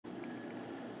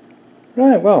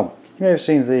Right, well, you may have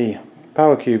seen the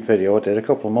Power Cube video I did a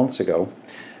couple of months ago,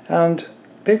 and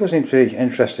people seem to be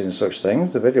interested in such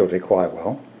things. The video did quite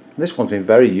well. This one's been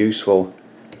very useful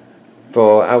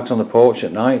for out on the porch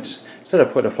at night. Instead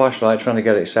of putting a flashlight trying to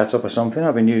get it set up or something,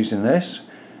 I've been using this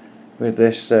with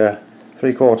this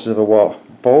 3/4 of a watt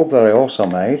bulb that I also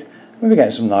made. We've been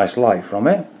getting some nice light from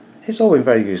it. It's all been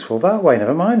very useful that way,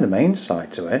 never mind the main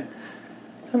side to it.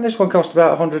 And this one cost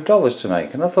about $100 to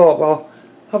make, and I thought, well,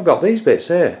 I've got these bits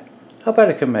here, I bet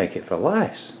I can make it for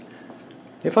less.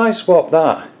 If I swap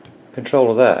that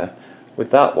controller there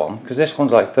with that one, because this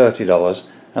one's like $30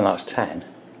 and that's 10,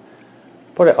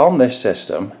 put it on this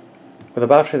system with a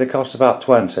battery that costs about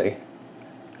 20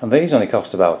 and these only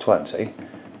cost about 20,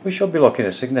 we should be looking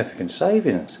at significant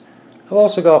savings. I've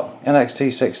also got an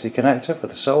XT60 connector for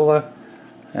the solar,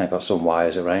 and I've got some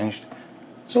wires arranged.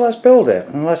 So let's build it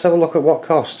and let's have a look at what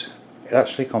cost it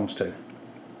actually comes to.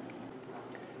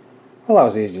 Well, that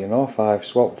was easy enough. I've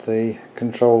swapped the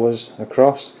controllers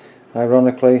across.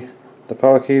 Ironically, the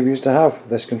Power Cube used to have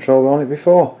this controller on it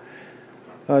before.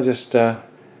 I just took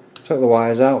the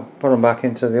wires out, put them back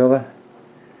into the other.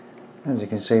 As you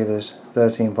can see, there's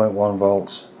 13.1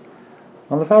 volts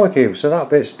on the Power Cube, so that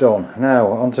bit's done. Now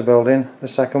on to building the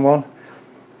second one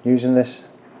using this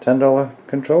 $10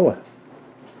 controller.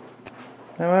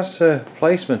 Now as to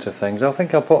placement of things, I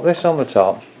think I'll put this on the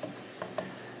top.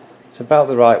 It's about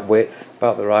the right width,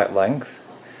 about the right length.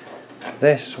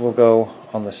 This will go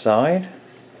on the side,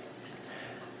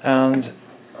 and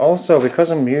also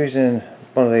because I'm using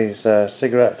one of these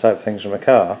cigarette type things from a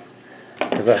car,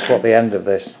 because that's what the end of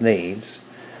this needs,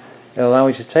 it'll allow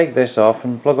me to take this off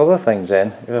and plug other things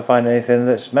in if I find anything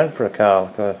that's meant for a car,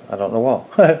 like I don't know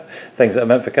what, things that are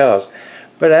meant for cars.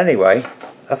 But anyway,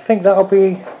 I think that'll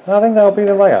be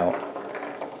the layout.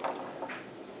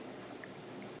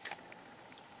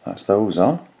 That's those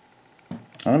on.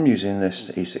 I'm using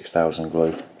this E6000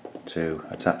 glue to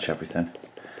attach everything.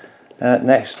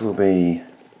 Next will be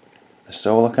the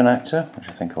solar connector, which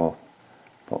I think I'll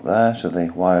put there so the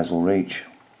wires will reach,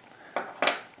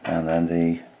 and then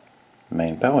the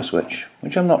main power switch,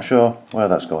 which I'm not sure where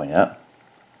that's going yet.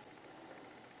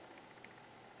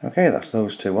 Okay, that's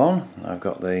those two on. I've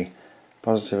got the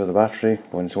positive of the battery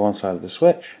going to one side of the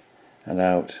switch and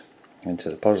out into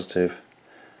the positive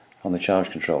on the charge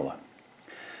controller.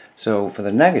 So for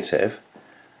the negative,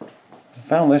 I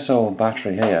found this old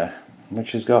battery here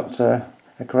which has got a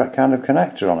correct kind of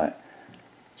connector on it.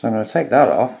 So I'm going to take that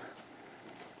off,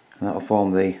 and that will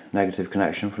form the negative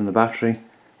connection from the battery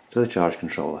to the charge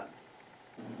controller.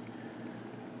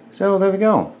 So there we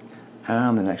go.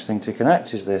 And the next thing to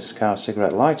connect is this car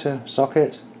cigarette lighter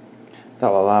socket.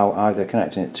 That'll allow either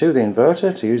connecting it to the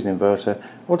inverter, to use the inverter,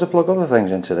 or to plug other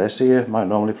things into this so you might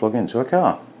normally plug into a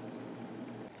car.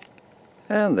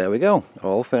 And there we go,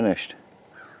 all finished.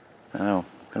 Now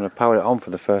I'm going to power it on for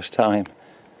the first time.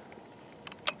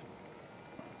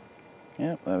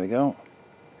 Yep, there we go.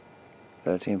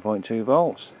 13.2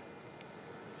 volts.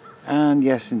 And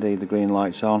yes, indeed, the green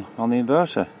light's on the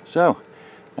inverter. So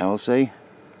now we'll see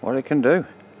what it can do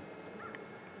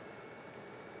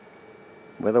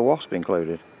with a wasp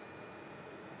included.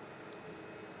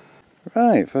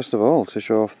 Right, first of all, to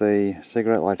show off the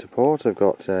cigarette lighter port, I've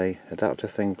got a adapter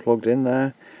thing plugged in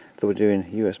there that we're doing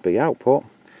USB output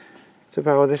to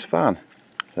power this fan.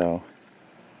 So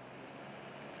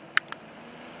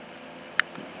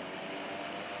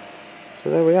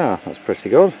there we are, that's pretty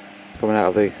good. It's coming out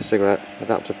of the cigarette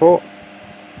adapter port,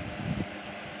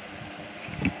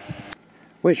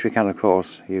 which we can of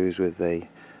course use with the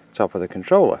top of the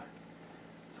controller.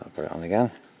 So I'll put it on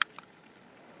again.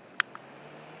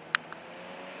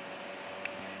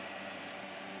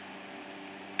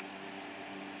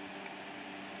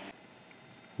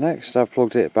 Next I've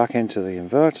plugged it back into the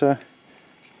inverter.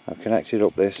 I've connected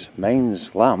up this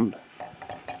mains lamp.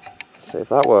 Let's see if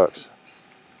that works.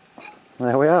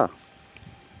 There we are.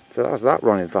 So that's that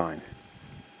running fine.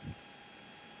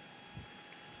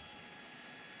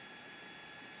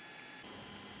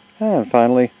 And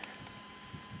finally,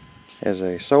 here's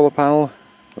a solar panel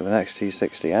with an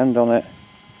XT60 end on it.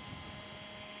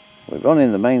 We're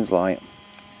running the mains light,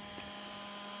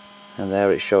 and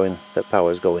there it's showing that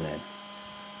power's going in.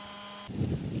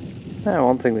 Now,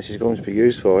 one thing this is going to be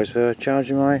used for is for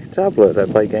charging my tablet that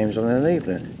I play games on in an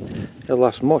evening. It'll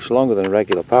last much longer than a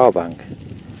regular power bank.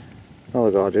 All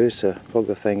I've got to do is to plug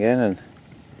the thing in and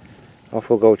off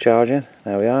will go charging.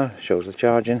 There we are, shows the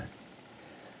charging.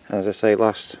 And as I say, it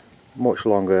lasts much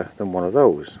longer than one of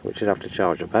those, which you'd have to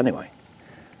charge up anyway.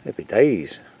 It'd be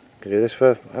days. Could do this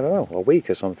for, I don't know, a week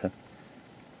or something.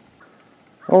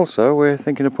 Also, we're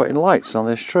thinking of putting lights on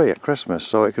this tree at Christmas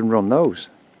so it can run those.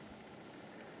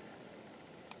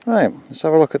 Right, let's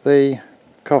have a look at the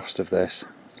cost of this.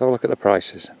 Let's have a look at the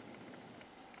prices.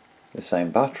 The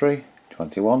same battery,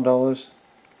 $21.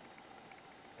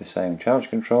 The same charge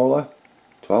controller,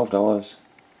 $12.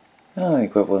 And an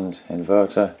equivalent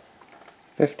inverter,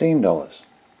 $15.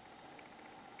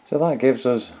 So that gives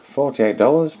us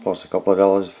 $48 plus a couple of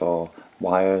dollars for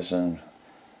wires and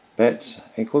bits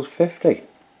equals $50.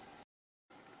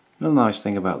 The nice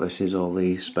thing about this is all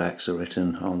the specs are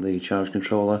written on the charge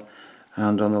controller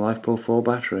and on the LifePo 4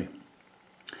 battery.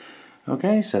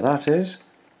 Okay, so that is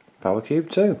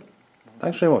PowerCube 2.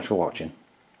 Thanks very much for watching.